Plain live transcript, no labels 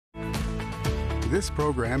This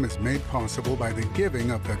program is made possible by the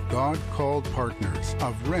giving of the God-called partners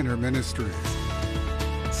of Renner Ministries.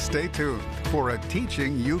 Stay tuned for a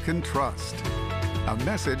teaching you can trust, a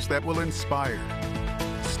message that will inspire,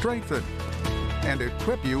 strengthen, and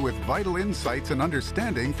equip you with vital insights and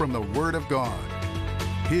understanding from the Word of God.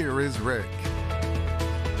 Here is Rick.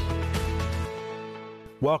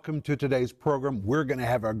 Welcome to today's program. We're going to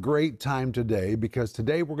have a great time today because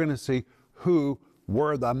today we're going to see who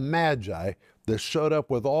were the Magi that showed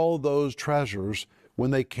up with all those treasures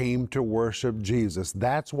when they came to worship Jesus.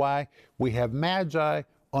 That's why we have Magi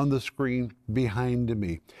on the screen behind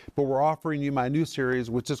me. But we're offering you my new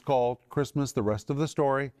series, which is called Christmas, the Rest of the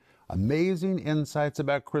Story. Amazing insights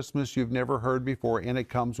about Christmas you've never heard before, and it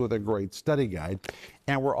comes with a great study guide.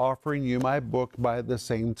 And we're offering you my book by the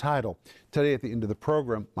same title. Today at the end of the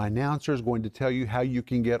program, my announcer is going to tell you how you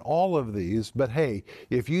can get all of these. But hey,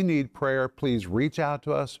 if you need prayer, please reach out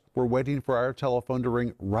to us. We're waiting for our telephone to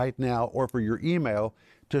ring right now, or for your email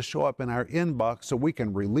to show up in our inbox so we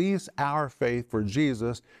can release our faith for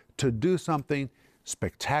Jesus to do something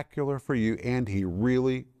spectacular for you, and He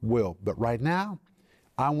really will. But right now,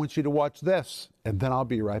 I want you to watch this, and then I'll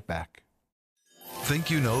be right back.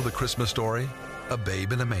 Think you know the Christmas story? A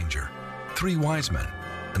babe in a manger, 3 wise men,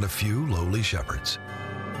 and a few lowly shepherds.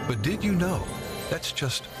 But did you know that's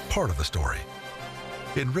just part of the story?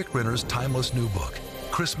 In Rick Renner's timeless new book,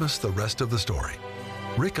 Christmas, the Rest of the Story,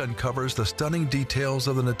 Rick uncovers the stunning details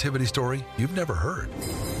of the nativity story you've never heard.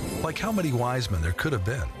 Like how many wise men there could have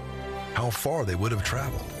been, how far they would have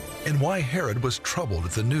traveled, and why Herod was troubled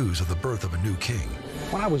at the news of the birth of a new king.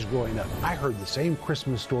 When I was growing up, I heard the same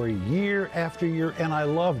Christmas story year after year, and I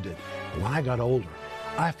loved it. When I got older,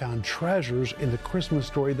 I found treasures in the Christmas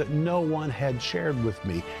story that no one had shared with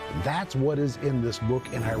me. That's what is in this book,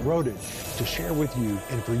 and I wrote it to share with you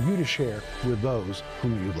and for you to share with those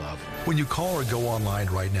whom you love. When you call or go online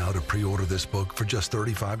right now to pre-order this book for just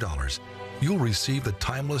 $35, you'll receive the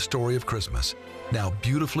timeless story of Christmas, now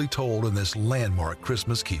beautifully told in this landmark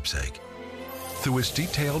Christmas keepsake. Through its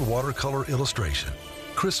detailed watercolor illustration,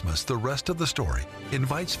 Christmas, the Rest of the Story,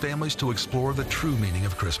 invites families to explore the true meaning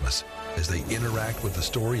of Christmas as they interact with the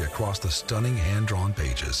story across the stunning hand-drawn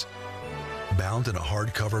pages. Bound in a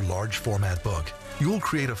hardcover, large format book, you'll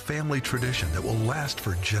create a family tradition that will last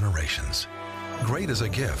for generations. Great as a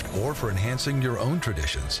gift or for enhancing your own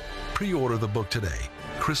traditions. Pre-order the book today,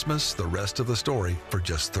 Christmas, the Rest of the Story, for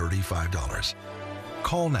just $35.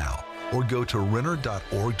 Call now or go to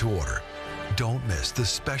Renner.org to order. Don't miss this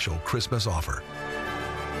special Christmas offer.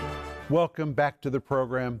 Welcome back to the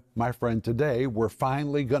program, my friend. Today, we're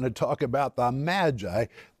finally going to talk about the Magi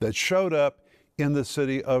that showed up in the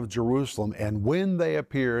city of Jerusalem. And when they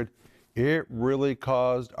appeared, it really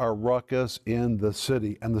caused a ruckus in the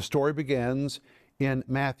city. And the story begins in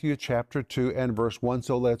Matthew chapter 2 and verse 1,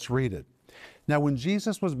 so let's read it. Now, when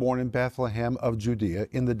Jesus was born in Bethlehem of Judea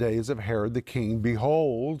in the days of Herod the king,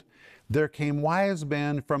 behold, there came wise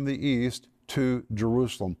men from the east to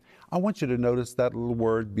Jerusalem. I want you to notice that little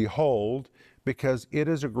word, behold, because it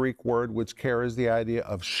is a Greek word which carries the idea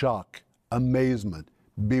of shock, amazement,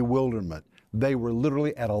 bewilderment. They were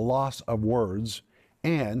literally at a loss of words,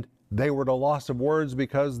 and they were at a loss of words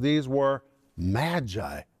because these were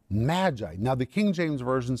magi. Magi. Now, the King James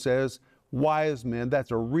Version says wise men.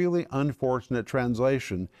 That's a really unfortunate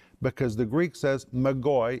translation because the Greek says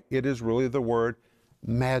magoi. It is really the word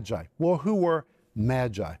magi. Well, who were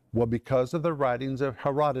Magi? Well, because of the writings of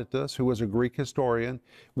Herodotus, who was a Greek historian,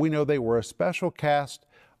 we know they were a special caste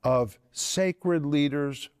of sacred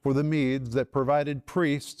leaders for the Medes that provided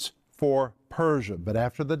priests for Persia. But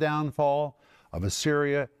after the downfall of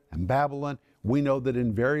Assyria and Babylon, we know that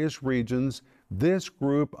in various regions, this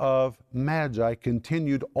group of Magi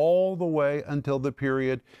continued all the way until the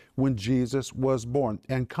period when Jesus was born.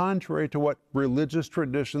 And contrary to what religious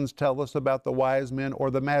traditions tell us about the wise men or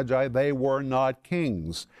the Magi, they were not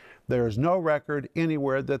kings. There is no record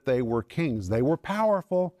anywhere that they were kings. They were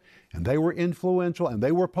powerful, and they were influential, and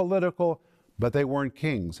they were political, but they weren't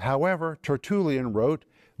kings. However, Tertullian wrote,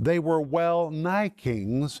 they were well-nigh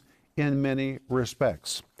kings in many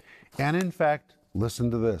respects. And in fact, listen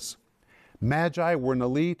to this. Magi were an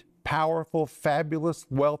elite, powerful, fabulous,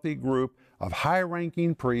 wealthy group of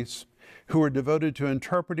high-ranking priests who were devoted to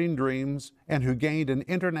interpreting dreams and who gained an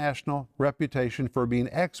international reputation for being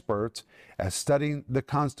experts at studying the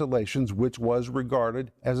constellations, which was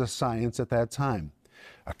regarded as a science at that time.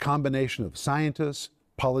 A combination of scientists,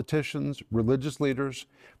 politicians, religious leaders.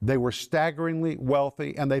 They were staggeringly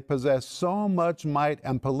wealthy, and they possessed so much might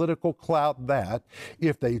and political clout that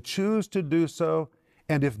if they choose to do so,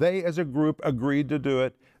 and if they as a group agreed to do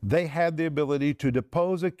it, They had the ability to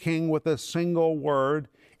depose a king with a single word,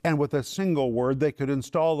 and with a single word, they could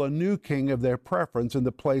install a new king of their preference in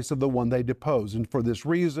the place of the one they deposed. And for this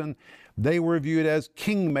reason, they were viewed as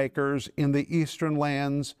kingmakers in the eastern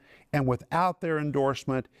lands, and without their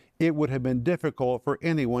endorsement, it would have been difficult for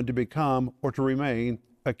anyone to become or to remain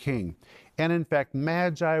a king. And in fact,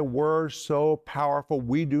 magi were so powerful,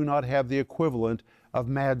 we do not have the equivalent of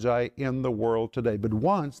magi in the world today. But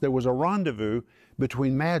once there was a rendezvous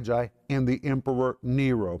between magi and the Emperor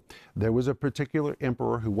Nero. There was a particular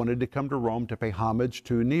emperor who wanted to come to Rome to pay homage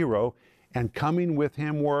to Nero, and coming with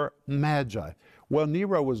him were magi. Well,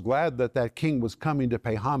 Nero was glad that that king was coming to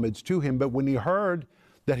pay homage to him, but when he heard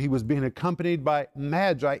that he was being accompanied by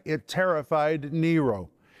magi, it terrified Nero.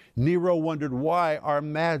 Nero wondered, why are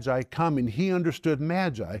magi coming? He understood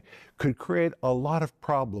magi could create a lot of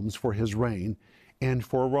problems for his reign and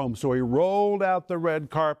for Rome. So he rolled out the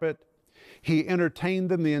red carpet. He entertained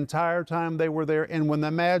them the entire time they were there. And when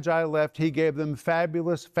the magi left, he gave them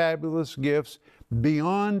fabulous, fabulous gifts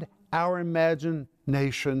beyond our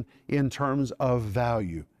imagination in terms of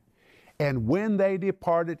value. And when they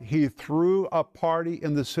departed, he threw a party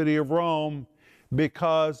in the city of Rome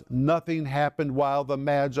because nothing happened while the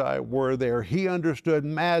magi were there. He understood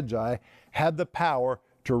magi had the power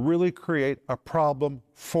to really create a problem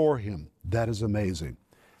for him. That is amazing.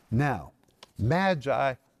 Now,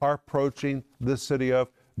 magi are approaching the city of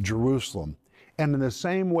Jerusalem. And in the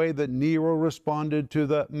same way that Nero responded to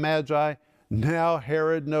the magi, now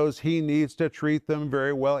Herod knows he needs to treat them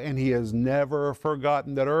very well, and he has never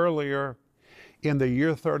forgotten that earlier in the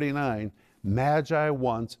year 39, magi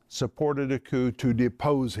once supported a coup to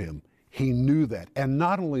depose him. He knew that. And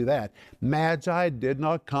not only that, magi did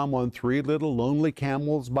not come on three little lonely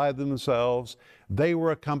camels by themselves. They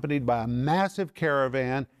were accompanied by a massive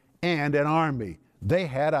caravan and an army. They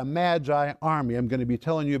had a magi army. I'm going to be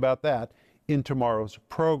telling you about that in tomorrow's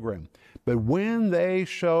program. But when they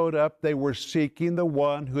showed up, they were seeking the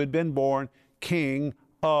one who had been born King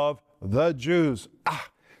of the Jews.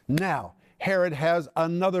 Now, Herod has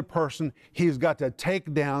another person he's got to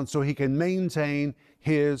take down so he can maintain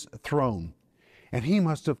his throne. And he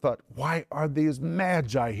must have thought, why are these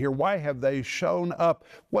magi here? Why have they shown up?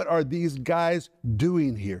 What are these guys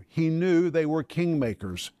doing here? He knew they were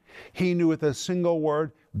kingmakers. He knew with a single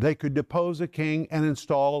word they could depose a king and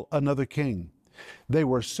install another king. They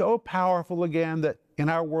were so powerful again that in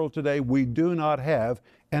our world today we do not have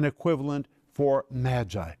an equivalent for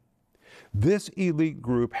magi. This elite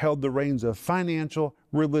group held the reins of financial,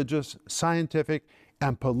 religious, scientific,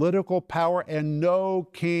 and political power, and no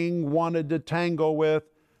king wanted to tangle with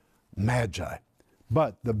magi.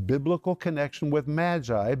 But the biblical connection with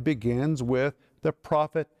magi begins with the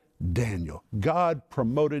prophet Daniel. God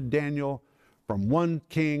promoted Daniel from one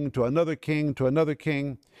king to another king to another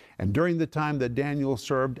king, and during the time that Daniel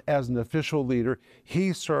served as an official leader,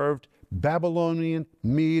 he served Babylonian,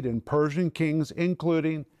 Mede, and Persian kings,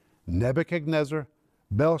 including Nebuchadnezzar,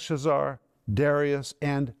 Belshazzar, Darius,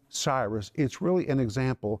 and Cyrus. It's really an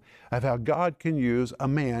example of how God can use a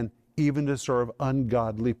man even to serve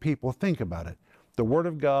ungodly people. Think about it. The Word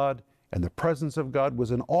of God and the presence of God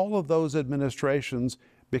was in all of those administrations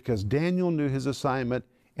because Daniel knew his assignment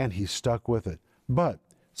and he stuck with it. But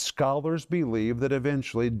scholars believe that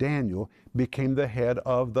eventually Daniel became the head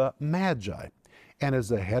of the Magi. And as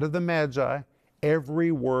the head of the Magi,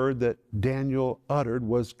 every word that Daniel uttered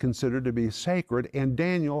was considered to be sacred, and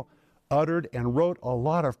Daniel uttered and wrote a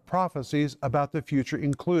lot of prophecies about the future,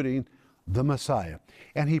 including the Messiah.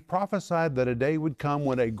 And he prophesied that a day would come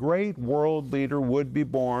when a great world leader would be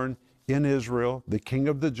born in Israel, the King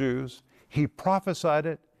of the Jews. He prophesied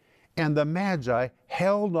it, and the Magi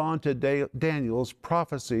held on to Daniel's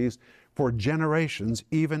prophecies for generations,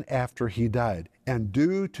 even after he died. And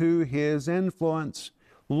due to his influence,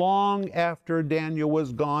 long after Daniel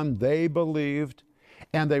was gone, they believed,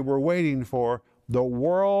 and they were waiting for the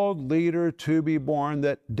world leader to be born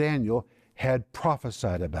that Daniel had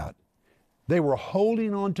prophesied about. They were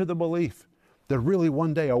holding on to the belief that really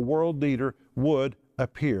one day a world leader would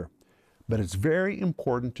appear. But it's very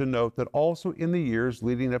important to note that also in the years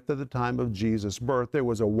leading up to the time of Jesus' birth, there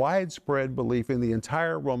was a widespread belief in the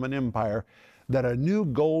entire Roman Empire that a new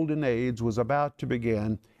golden age was about to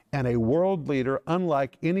begin, and a world leader,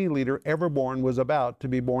 unlike any leader ever born, was about to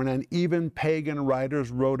be born, and even pagan writers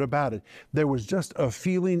wrote about it. There was just a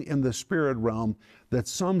feeling in the spirit realm that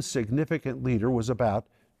some significant leader was about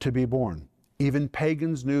to be born. Even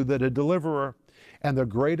pagans knew that a deliverer and the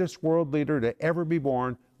greatest world leader to ever be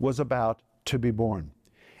born was about to be born.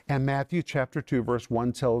 And Matthew chapter 2, verse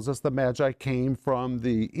 1 tells us the Magi came from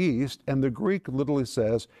the east, and the Greek literally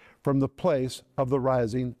says, from the place of the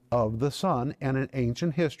rising of the sun. And in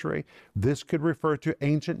ancient history, this could refer to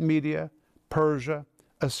ancient Media, Persia,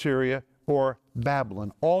 Assyria, or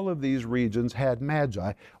Babylon. All of these regions had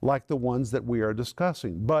Magi like the ones that we are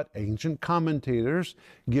discussing. But ancient commentators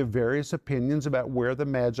give various opinions about where the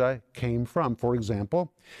Magi came from. For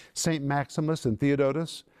example, St. Maximus and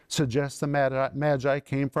Theodotus suggest the Magi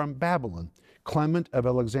came from Babylon. Clement of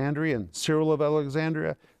Alexandria and Cyril of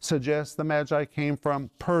Alexandria suggest the Magi came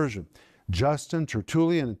from Persia. Justin,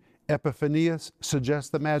 Tertullian, and Epiphanius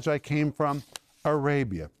suggest the Magi came from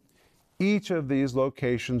Arabia. Each of these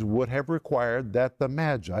locations would have required that the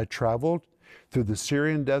Magi traveled through the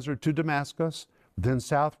Syrian desert to Damascus, then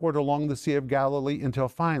southward along the Sea of Galilee until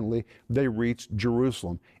finally they reached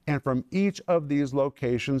Jerusalem. And from each of these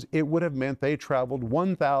locations, it would have meant they traveled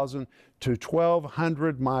 1,000 to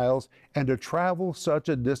 1,200 miles, and to travel such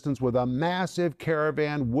a distance with a massive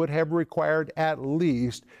caravan would have required at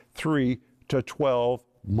least 3 to 12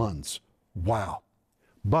 months. Wow.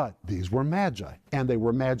 But these were Magi, and they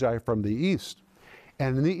were Magi from the east.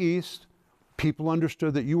 And in the east, people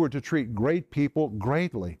understood that you were to treat great people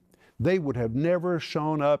greatly. They would have never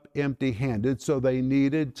shown up empty-handed, so they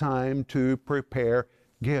needed time to prepare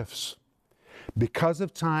gifts. Because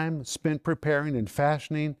of time spent preparing and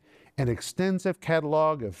fashioning an extensive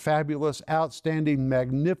catalog of fabulous, outstanding,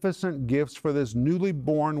 magnificent gifts for this newly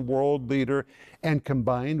born world leader, and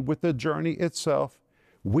combined with the journey itself,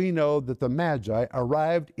 we know that the Magi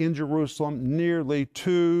arrived in Jerusalem nearly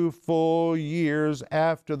 2 full years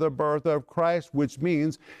after the birth of Christ, which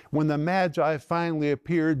means when the Magi finally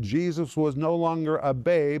appeared, Jesus was no longer a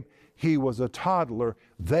babe, he was a toddler.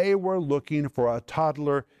 They were looking for a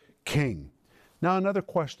toddler king. Now, another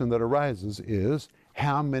question that arises is,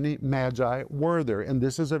 how many Magi were there? And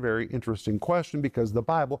this is a very interesting question because the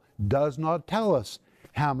Bible does not tell us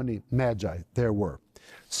how many Magi there were.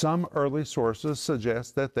 Some early sources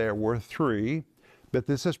suggest that there were 3, but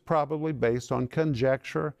this is probably based on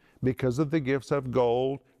conjecture because of the gifts of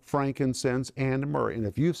gold, frankincense, and myrrh. And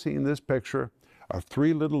if you've seen this picture of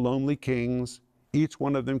 3 little lonely kings, each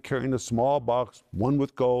one of them carrying a small box, one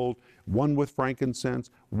with gold, one with frankincense,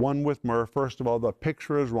 one with myrrh. First of all, the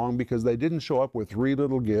picture is wrong because they didn't show up with 3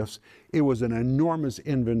 little gifts. It was an enormous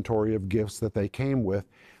inventory of gifts that they came with.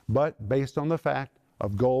 But based on the fact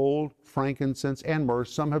of gold, frankincense, and myrrh,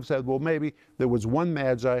 some have said, well, maybe there was 1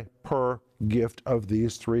 Magi per gift of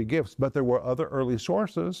these 3 gifts. But there were other early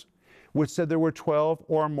sources which said there were 12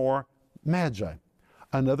 or more Magi.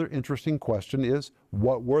 Another interesting question is,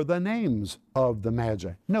 what were the names of the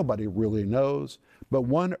Magi? Nobody really knows, but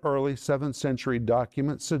one early 7th century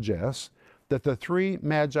document suggests that the 3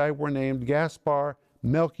 Magi were named Gaspar,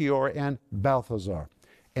 Melchior, and Balthazar.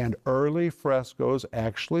 And early frescoes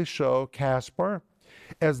actually show Caspar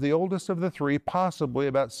as the oldest of the 3, possibly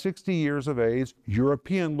about 60 years of age,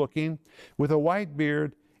 European-looking, with a white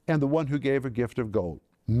beard, and the one who gave a gift of gold.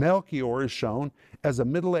 Melchior is shown as a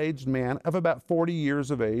middle-aged man of about 40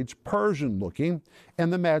 years of age, Persian-looking,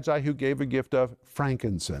 and the Magi who gave a gift of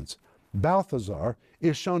frankincense. Balthazar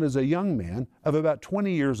is shown as a young man of about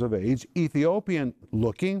 20 years of age,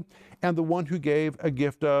 Ethiopian-looking, and the one who gave a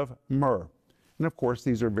gift of myrrh. And of course,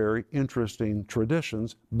 these are very interesting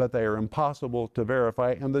traditions, but they are impossible to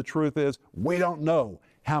verify. And the truth is, we don't know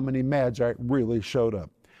how many Magi really showed up.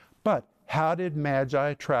 But how did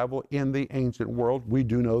Magi travel in the ancient world? We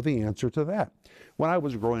do know the answer to that. When I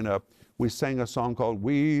was growing up, we sang a song called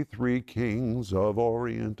 "We 3 Kings of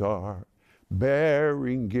Orient are,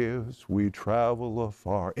 bearing gifts we travel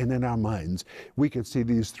afar." And in our minds, we could see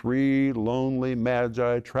these 3 lonely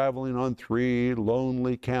Magi traveling on 3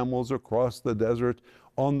 lonely camels across the desert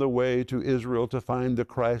on the way to Israel to find the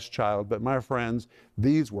Christ child. But my friends,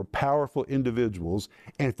 these were powerful individuals,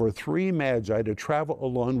 and for 3 Magi to travel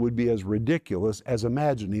alone would be as ridiculous as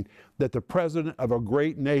imagining that the president of a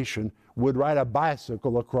great nation would ride a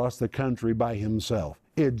bicycle across the country by himself.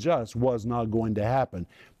 It just was not going to happen.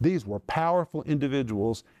 These were powerful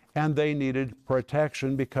individuals, and they needed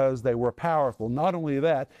protection because they were powerful. Not only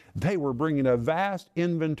that, they were bringing a vast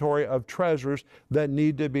inventory of treasures that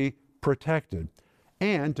need to be protected.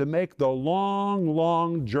 And to make the long,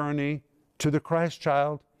 long journey to the Christ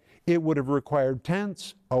child, it would have required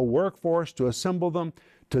tents, a workforce to assemble them,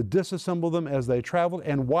 to disassemble them as they traveled.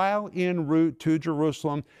 And while en route to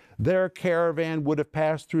Jerusalem, their caravan would have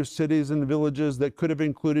passed through cities and villages that could have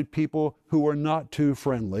included people who were not too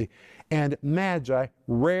friendly. And Magi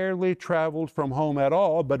rarely traveled from home at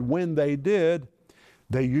all, but when they did,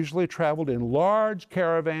 they usually traveled in large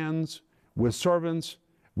caravans with servants,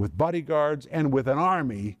 with bodyguards and with an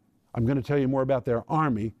army. I'm going to tell you more about their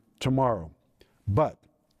army tomorrow. But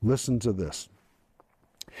listen to this.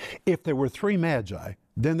 If there were 3 magi,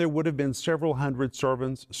 then there would have been several hundred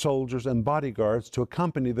servants, soldiers, and bodyguards to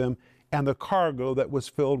accompany them and the cargo that was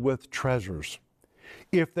filled with treasures.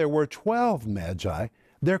 If there were 12 magi,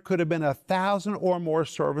 there could have been 1,000 or more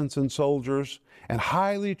servants and soldiers and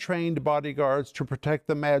highly trained bodyguards to protect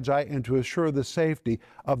the magi and to assure the safety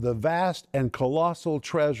of the vast and colossal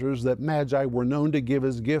treasures that magi were known to give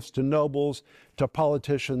as gifts to nobles, to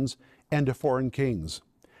politicians, and to foreign kings.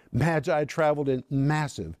 Magi traveled in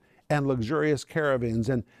massive and luxurious caravans,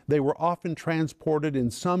 and they were often transported in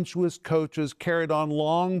sumptuous coaches carried on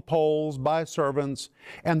long poles by servants,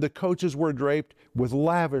 and the coaches were draped with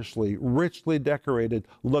lavishly, richly decorated,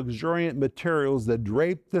 luxuriant materials that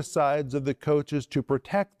draped the sides of the coaches to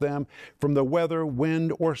protect them from the weather,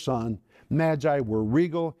 wind, or sun. Magi were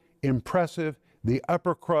regal, impressive, the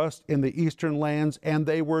upper crust in the eastern lands, and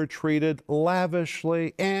they were treated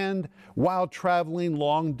lavishly, and while traveling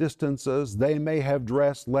long distances, they may have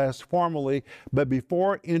dressed less formally, but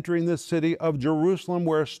before entering the city of Jerusalem,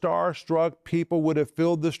 where star-struck people would have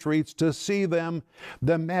filled the streets to see them,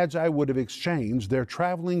 the Magi would have exchanged their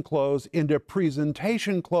traveling clothes into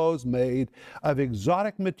presentation clothes made of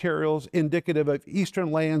exotic materials indicative of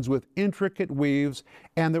eastern lands with intricate weaves,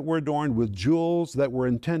 and that were adorned with jewels that were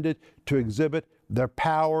intended to exhibit their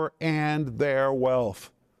power and their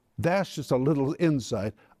wealth. That's just a little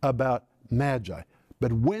insight about Magi.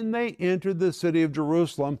 But when they entered the city of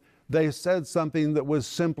Jerusalem, they said something that was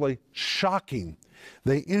simply shocking.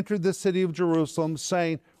 They entered the city of Jerusalem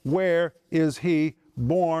saying, "Where is he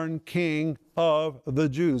born King of the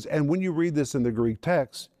Jews?" And when you read this in the Greek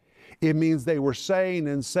text, it means they were saying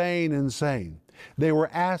and saying and saying. They were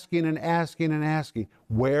asking and asking and asking,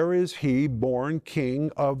 "Where is he born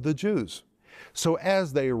King of the Jews?" So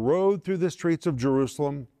as they rode through the streets of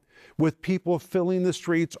Jerusalem, with people filling the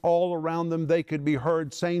streets all around them, they could be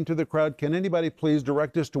heard saying to the crowd, "Can anybody please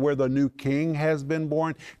direct us to where the new king has been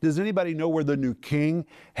born? Does anybody know where the new king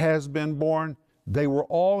has been born?" They were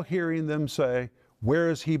all hearing them say, "Where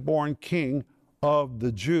is he born King of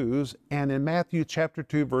the Jews?" And in Matthew chapter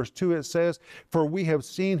 2, verse 2, it says, "For we have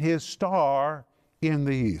seen his star in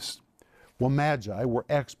the east." Well, Magi were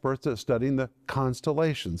experts at studying the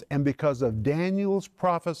constellations, and because of Daniel's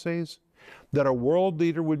prophecies that a world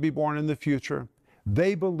leader would be born in the future,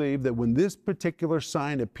 they believed that when this particular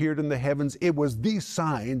sign appeared in the heavens, it was the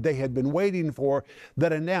sign they had been waiting for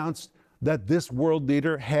that announced that this world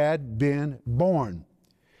leader had been born.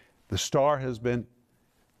 The star has been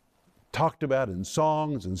talked about in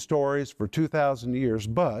songs and stories for 2,000 years,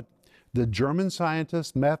 but the German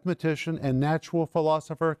scientist, mathematician, and natural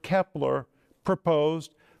philosopher Kepler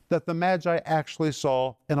proposed that the Magi actually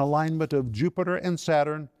saw an alignment of Jupiter and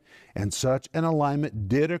Saturn, and such an alignment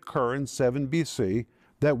did occur in 7 BC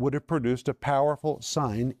that would have produced a powerful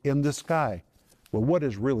sign in the sky. Well, what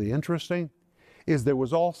is really interesting is there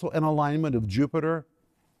was also an alignment of Jupiter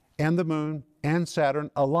and the moon and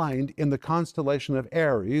Saturn aligned in the constellation of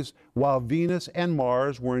Aries, while Venus and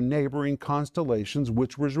Mars were in neighboring constellations,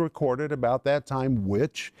 which was recorded about that time,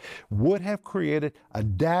 which would have created a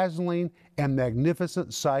dazzling and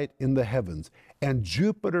magnificent sight in the heavens. And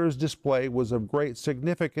Jupiter's display was of great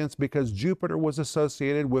significance because Jupiter was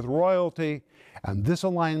associated with royalty, and this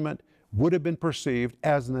alignment would have been perceived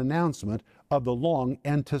as an announcement of the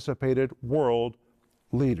long-anticipated world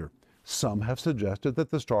leader. Some have suggested that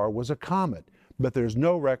the star was a comet, but there's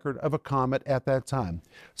no record of a comet at that time.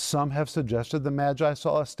 Some have suggested the Magi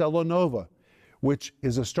saw a stellar nova, which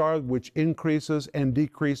is a star which increases and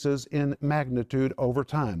decreases in magnitude over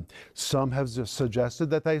time. Some have suggested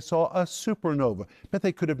that they saw a supernova, but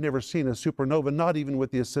they could have never seen a supernova, not even with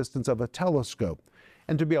the assistance of a telescope.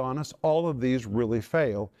 And to be honest, all of these really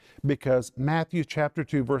fail because Matthew chapter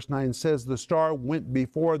 2 verse 9 says the star went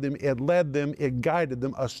before them, it led them, it guided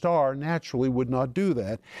them. A star naturally would not do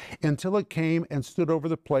that until it came and stood over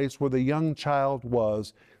the place where the young child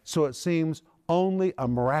was. So it seems only a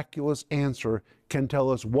miraculous answer can tell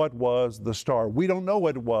us what was the star. We don't know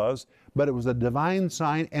what it was, but it was a divine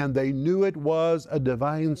sign, and they knew it was a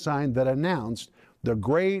divine sign that announced the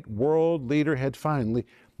great world leader had finally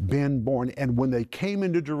been born. And when they came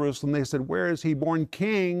into Jerusalem, they said, "Where is he born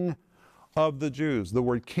King of the Jews?" The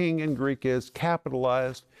word king in Greek is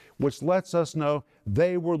capitalized, which lets us know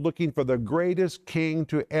they were looking for the greatest king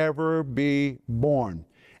to ever be born.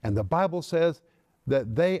 And the Bible says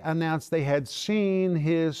that they announced they had seen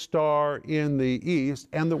his star in the east,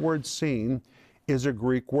 and the word seen is a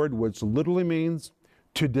Greek word which literally means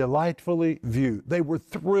to delightfully view. They were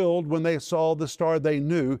thrilled when they saw the star. They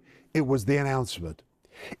knew it was the announcement.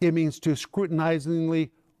 It means to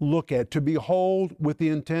scrutinizingly look at, to behold with the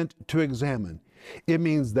intent to examine. It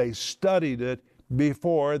means they studied it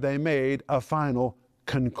before they made a final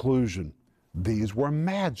conclusion. These were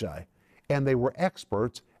magi, and they were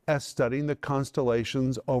experts at studying the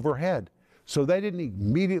constellations overhead. So they didn't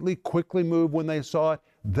immediately quickly move when they saw it.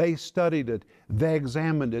 They studied it, they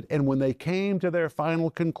examined it, and when they came to their final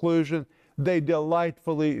conclusion, they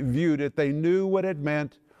delightfully viewed it. They knew what it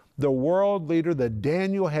meant. The world leader that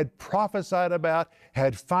Daniel had prophesied about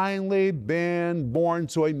had finally been born.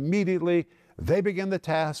 So immediately they began the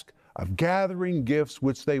task of gathering gifts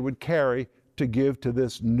which they would carry to give to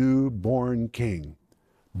this newborn king.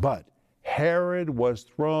 But Herod was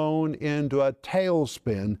thrown into a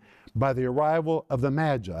tailspin by the arrival of the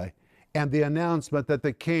Magi and the announcement that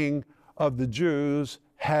the King of the Jews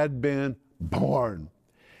had been born.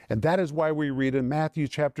 And that is why we read in Matthew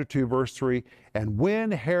chapter 2, verse 3, "And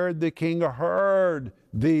when Herod the king heard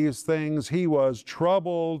these things, he was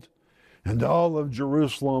troubled, and all of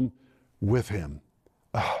Jerusalem with him."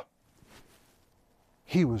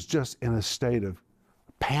 He was just in a state of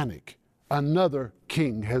panic. Another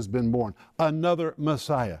king has been born, another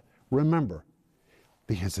Messiah. Remember,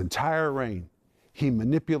 his entire reign, he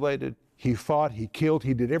manipulated, he fought, he killed,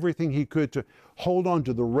 he did everything he could to hold on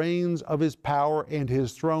to the reins of his power and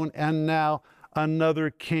his throne. And now another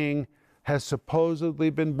king has supposedly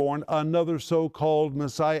been born, another so-called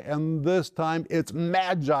Messiah, and this time it's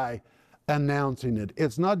Magi announcing it.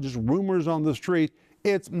 It's not just rumors on the street,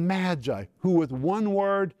 it's Magi who with one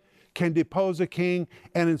word can depose a king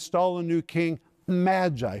and install a new king.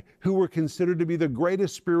 Magi, who were considered to be the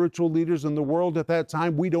greatest spiritual leaders in the world at that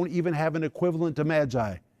time. We don't even have an equivalent to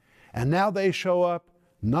Magi. And now they show up,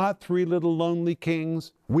 not three little lonely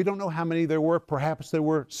kings. We don't know how many there were. Perhaps there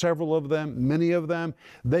were several of them, many of them.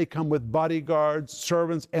 They come with bodyguards,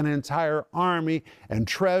 servants, an entire army, and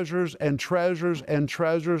treasures and treasures and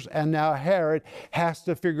treasures. And now Herod has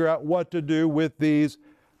to figure out what to do with these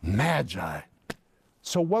Magi.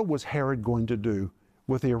 So what was Herod going to do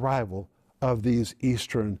with the arrival of these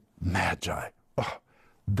Eastern Magi?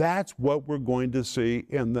 That's what we're going to see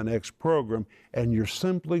in the next program, and you're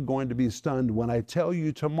simply going to be stunned when I tell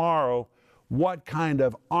you tomorrow what kind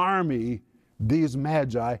of army these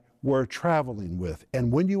Magi were traveling with.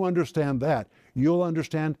 And when you understand that, you'll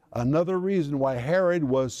understand another reason why Herod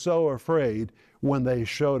was so afraid when they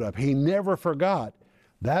showed up. He never forgot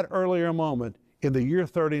that earlier moment in the year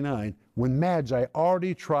 39 when Magi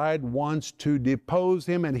already tried once to depose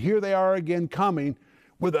him, and here they are again coming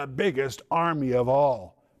with the biggest army of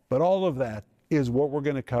all. But all of that is what we're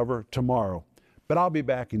going to cover tomorrow. But I'll be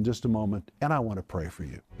back in just a moment, and I want to pray for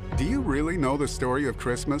you. Do you really know the story of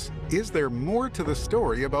Christmas? Is there more to the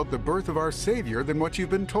story about the birth of our Savior than what you've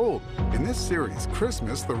been told? In this series,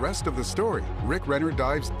 Christmas, the Rest of the Story, Rick Renner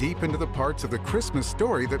dives deep into the parts of the Christmas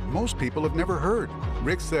story that most people have never heard.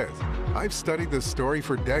 Rick says, "I've studied this story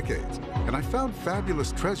for decades, and I found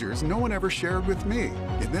fabulous treasures no one ever shared with me."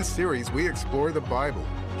 In this series, we explore the Bible,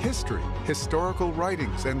 history, historical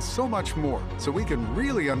writings, and so much more, so we can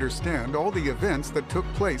really understand all the events that took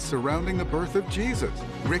place surrounding the birth of Jesus.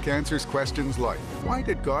 Rick answers questions like, why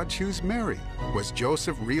did God choose Mary? Was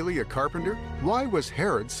Joseph really a carpenter? Why was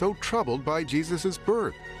Herod so troubled by Jesus'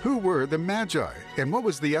 birth? Who were the Magi? And what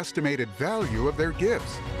was the estimated value of their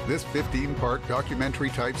gifts? This 15-part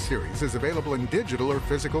documentary-type series is available in digital or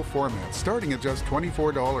physical format, starting at just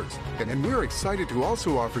 $24. And we're excited to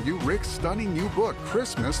also offer you Rick's stunning new book,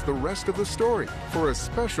 Christmas, the Rest of the Story, for a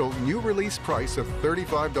special new release price of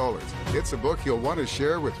 $35. It's a book you'll want to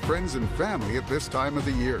share with friends and family at this time of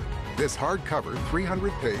the year. This hardcover,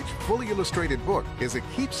 300-page, fully illustrated book is a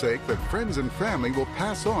keepsake that friends and family will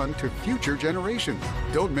pass on to future generations.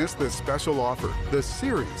 Don't miss this special offer, the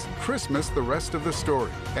series, Christmas, the Rest of the Story,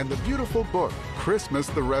 and the beautiful book, Christmas,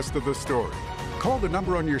 the Rest of the Story. Call the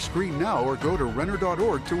number on your screen now or go to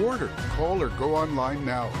Renner.org to order. Call or go online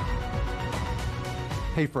now.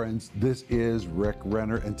 Hey friends, this is Rick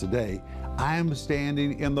Renner, and today I am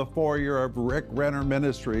standing in the foyer of Rick Renner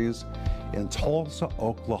Ministries in Tulsa,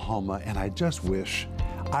 Oklahoma, and I just wish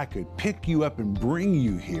I could pick you up and bring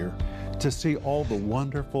you here to see all the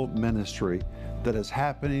wonderful ministry that is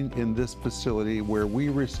happening in this facility where we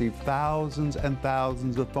receive thousands and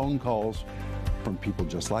thousands of phone calls from people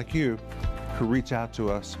just like you who reach out to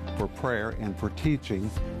us for prayer and for teaching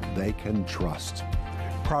they can trust.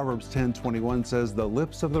 Proverbs 10:21 says, "The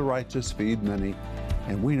lips of the righteous feed many,"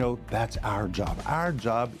 and we know that's our job. Our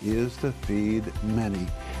job is to feed many.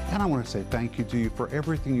 And I want to say thank you to you for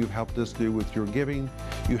everything you've helped us do with your giving.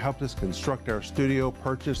 You helped us construct our studio,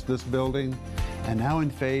 purchase this building, And now in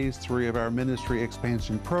phase 3 of our ministry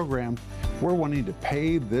expansion program, we're wanting to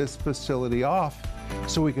pay this facility off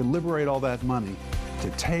so we can liberate all that money to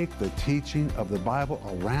take the teaching of the Bible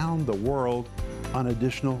around the world on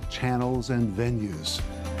additional channels and venues.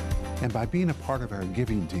 And by being a part of our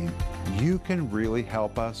giving team, you can really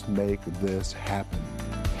help us make this happen.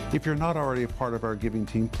 If you're not already a part of our giving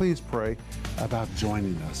team, please pray about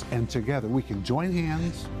joining us. And together we can join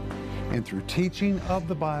hands, and through teaching of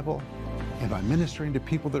the Bible, and by ministering to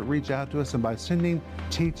people that reach out to us, and by sending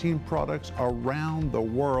teaching products around the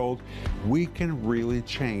world, we can really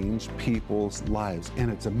change people's lives. And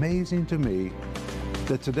it's amazing to me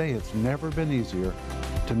that today it's never been easier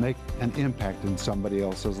to make an impact in somebody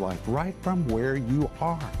else's life right from where you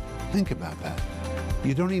are. Think about that.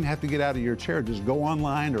 You don't even have to get out of your chair. Just go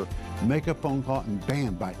online or make a phone call, and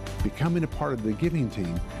bam, by becoming a part of the giving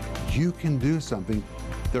team, you can do something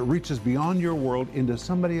that reaches beyond your world into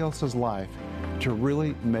somebody else's life to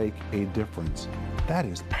really make a difference. That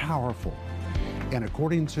is powerful. And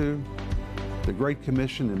according to the Great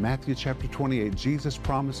Commission in Matthew chapter 28, Jesus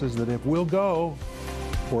promises that if we'll go,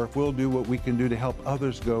 or if we'll do what we can do to help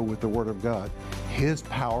others go with the Word of God, His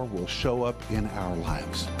power will show up in our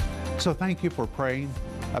lives. So thank you for praying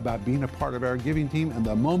about being a part of our giving team. And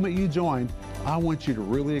the moment you join, I want you to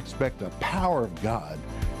really expect the power of God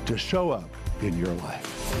to show up in your life.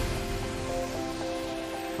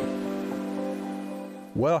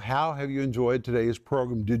 Well, how have you enjoyed today's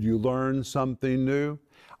program? Did you learn something new?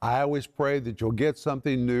 I always pray that you'll get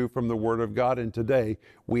something new from the Word of God. And today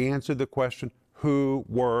we answered the question, who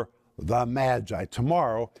were the Magi?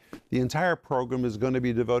 Tomorrow, the entire program is going to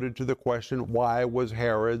be devoted to the question, why was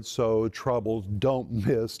Herod so troubled? Don't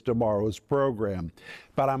miss tomorrow's program.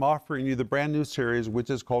 But I'm offering you the brand new series, which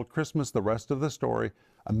is called Christmas, the Rest of the Story.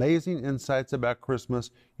 Amazing insights about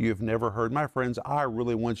Christmas you've never heard. My friends, I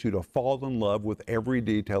really want you to fall in love with every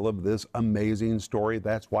detail of this amazing story.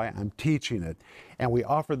 That's why I'm teaching it. And we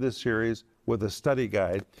offer this series with a study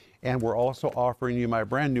guide. And we're also offering you my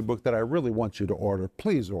brand new book that I really want you to order.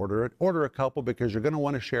 Please order it. Order a couple because you're going to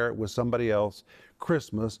want to share it with somebody else.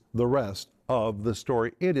 Christmas, the Rest of the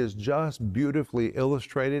Story. It is just beautifully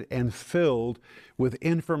illustrated and filled with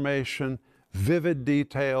information, vivid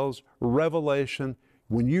details, revelation.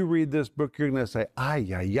 When you read this book, you're going to say,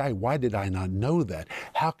 why did I not know that?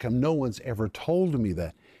 How come no one's ever told me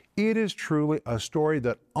that? It is truly a story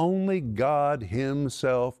that only God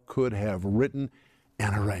Himself could have written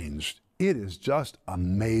and arranged. It is just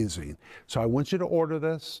amazing. So I want you to order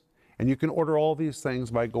this, and you can order all these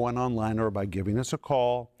things by going online or by giving us a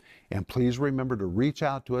call. And please remember to reach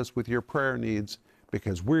out to us with your prayer needs,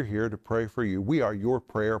 because we're here to pray for you. We are your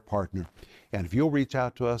prayer partner. And if you'll reach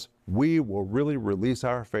out to us, we will really release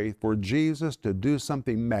our faith for Jesus to do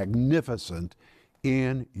something magnificent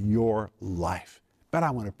in your life. But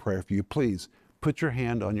I want to pray for you. Please put your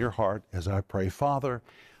hand on your heart as I pray. Father,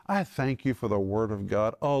 I thank you for the Word of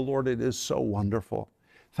God. Oh, Lord, it is so wonderful.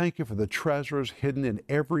 Thank you for the treasures hidden in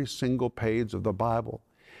every single page of the Bible.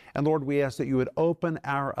 And Lord, we ask that you would open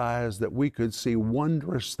our eyes that we could see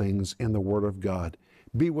wondrous things in the Word of God.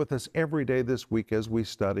 Be with us every day this week as we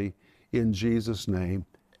study. In Jesus' name,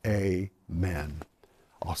 amen.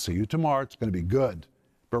 I'll see you tomorrow. It's going to be good.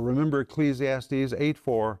 But remember Ecclesiastes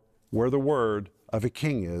 8:4, where the word of a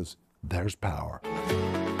king is, there's power.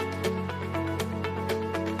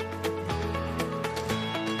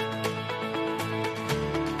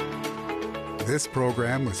 This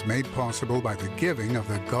program was made possible by the giving of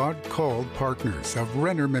the God-called partners of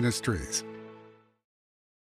Renner Ministries.